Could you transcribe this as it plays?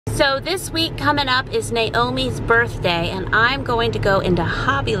So this week coming up is Naomi's birthday, and I'm going to go into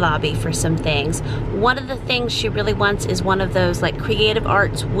Hobby Lobby for some things. One of the things she really wants is one of those like creative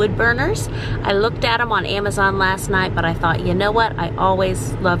arts wood burners. I looked at them on Amazon last night, but I thought, you know what? I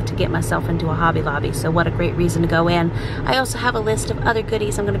always love to get myself into a Hobby Lobby, so what a great reason to go in. I also have a list of other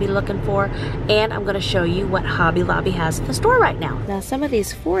goodies I'm going to be looking for, and I'm going to show you what Hobby Lobby has at the store right now. Now some of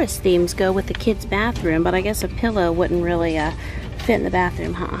these forest themes go with the kids' bathroom, but I guess a pillow wouldn't really fit in the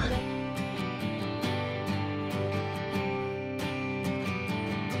bathroom, huh?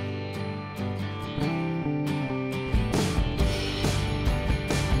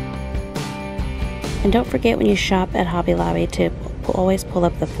 And don't forget when you shop at Hobby Lobby to always pull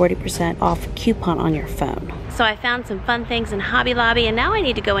up the 40% off coupon on your phone. So I found some fun things in Hobby Lobby, and now I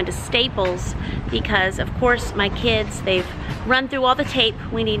need to go into Staples because, of course, my kids, they've run through all the tape.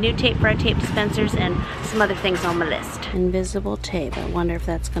 We need new tape for our tape dispensers and some other things on my list. Invisible tape. I wonder if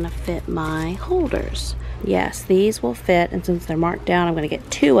that's going to fit my holders. Yes, these will fit, and since they're marked down, I'm going to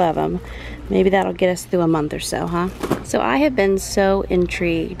get 2 of them. Maybe that'll get us through a month or so, huh? So I have been so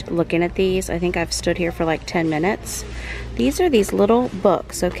intrigued looking at these. I think I've stood here for like 10 minutes. These are these little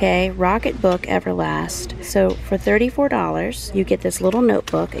books, okay? Rocket Book Everlast. So for $34, you get this little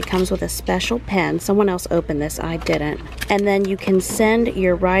notebook. It comes with a special pen. Someone else opened this, I didn't. And then you can send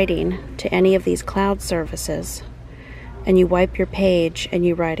your writing to any of these cloud services. And you wipe your page and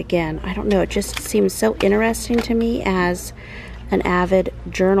you write again. I don't know, it just seems so interesting to me as an avid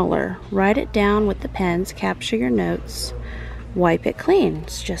journaler. Write it down with the pens, capture your notes, wipe it clean.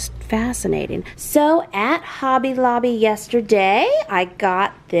 It's just fascinating. So at Hobby Lobby yesterday, I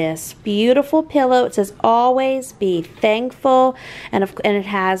got this beautiful pillow. It says always be thankful, and it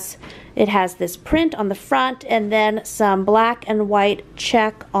has this print on the front and then some black and white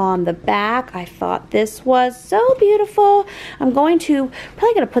check on the back. I thought this was so beautiful. I'm probably going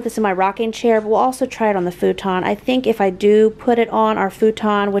to put this in my rocking chair, but we'll also try it on the futon. I think if I do put it on our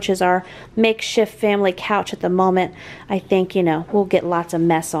futon, which is our makeshift family couch at the moment, I think, you know, we'll get lots of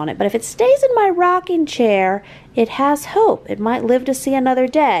mess on it. But if it stays in my rocking chair, it has hope. It might live to see another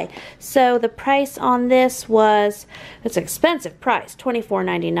day. So the price on this was, it's an expensive price,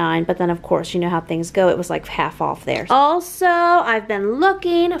 $24.99, but then of course you know how things go, it was like half off there. Also, I've been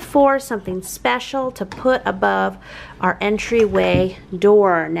looking for something special to put above our entryway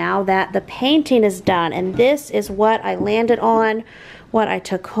door now that the painting is done, and this is what I landed on, what I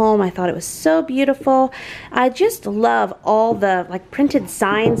took home. I thought it was so beautiful. I just love all the like printed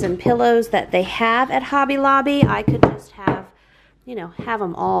signs and pillows that they have at Hobby Lobby. I could just have, you know, have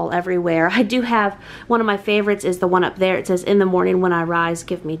them all everywhere. I do have, one of my favorites is the one up there. It says, "In the morning when I rise,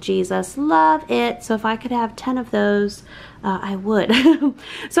 give me Jesus." Love it. So if I could have 10 of those, I would.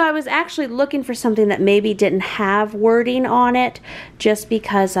 So I was actually looking for something that maybe didn't have wording on it, just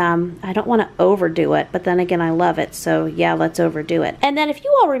because I don't want to overdo it, but then again I love it, so yeah, let's overdo it. And then if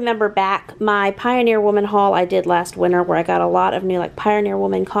you all remember back my Pioneer Woman haul I did last winter, where I got a lot of new like Pioneer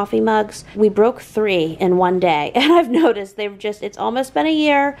Woman coffee mugs, we broke 3 in one day, and I've noticed it's almost been a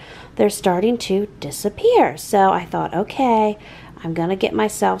year, they're starting to disappear. So I thought, okay, I'm gonna get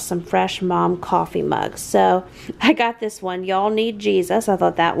myself some Fresh Mom coffee mugs. So I got this one, Y'all Need Jesus. I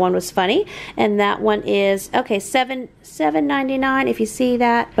thought that one was funny. And that one is, okay, $7.99 if you see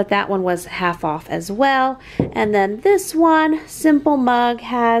that. But that one was half off as well. And then this one, Simple Mug,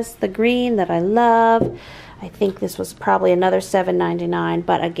 has the green that I love. I think this was probably another $7.99,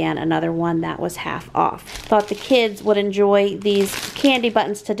 but again, another one that was half off. Thought the kids would enjoy these candy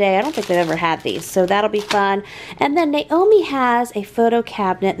buttons today. I don't think they've ever had these, so that'll be fun. And then Naomi has a photo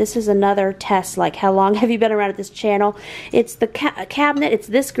cabinet. This is another test, like how long have you been around at this channel? It's the cabinet, it's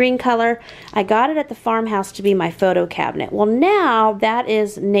this green color. I got it at the farmhouse to be my photo cabinet. Well, now that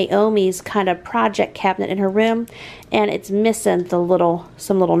is Naomi's kind of project cabinet in her room, and it's missing some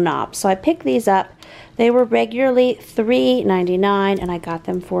little knobs. So I picked these up. They were regularly $3.99, and I got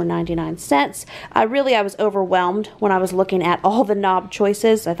them for 99 cents. I was overwhelmed when I was looking at all the knob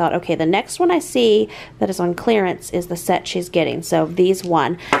choices. I thought, okay, the next one I see that is on clearance is the set she's getting, so these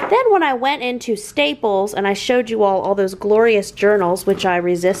won. Then when I went into Staples and I showed you all those glorious journals, which I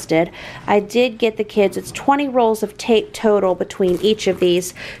resisted, I did get the kids, it's 20 rolls of tape total between each of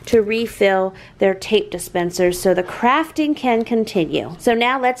these to refill their tape dispensers so the crafting can continue. So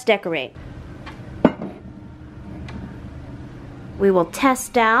now let's decorate. We will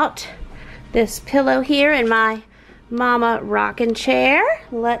test out this pillow here in my mama rocking chair.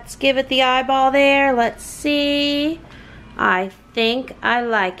 Let's give it the eyeball there. Let's see. I think I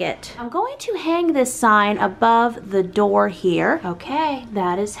like it. I'm going to hang this sign above the door here. Okay,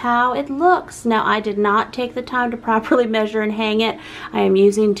 that is how it looks. Now, I did not take the time to properly measure and hang it. I am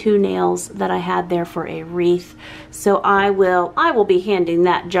using 2 nails that I had there for a wreath. So I will be handing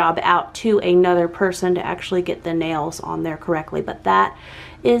that job out to another person to actually get the nails on there correctly. But that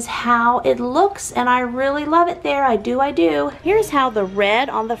is how it looks, and I really love it there. I do. Here's how the red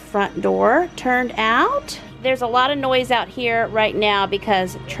on the front door turned out. There's a lot of noise out here right now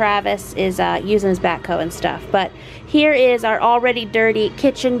because Travis is using his backhoe and stuff. But here is our already dirty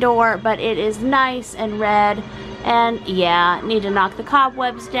kitchen door, but it is nice and red. And yeah, need to knock the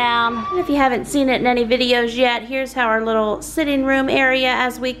cobwebs down. And if you haven't seen it in any videos yet, here's how our little sitting room area,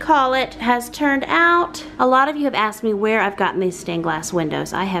 as we call it, has turned out. A lot of you have asked me where I've gotten these stained glass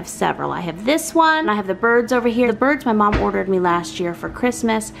windows. I have several. I have this one. I have the birds over here. The birds my mom ordered me last year for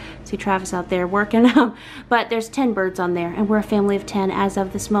Christmas. See Travis out there working. But there's 10 birds on there, and we're a family of 10 as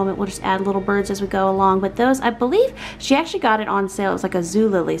of this moment. We'll just add little birds as we go along. But those, I believe, she actually got it on sale. It was like a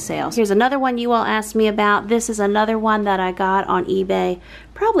Zulily sale. Here's another one you all asked me about. This is another one that I got on eBay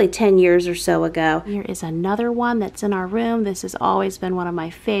probably 10 years or so ago. Here is another one that's in our room. This has always been one of my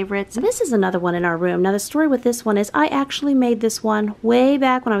favorites. This is another one in our room. Now the story with this one is I actually made this one way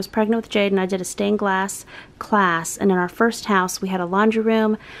back when I was pregnant with Jade, and I did a stained glass class, and in our first house we had a laundry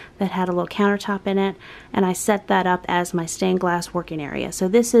room that had a little countertop in it, and I set that up as my stained glass working area. So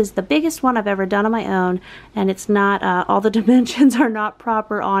this is the biggest one I've ever done on my own, and it's not, all the dimensions are not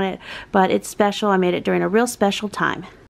proper on it, but it's special. I made it during a real special time.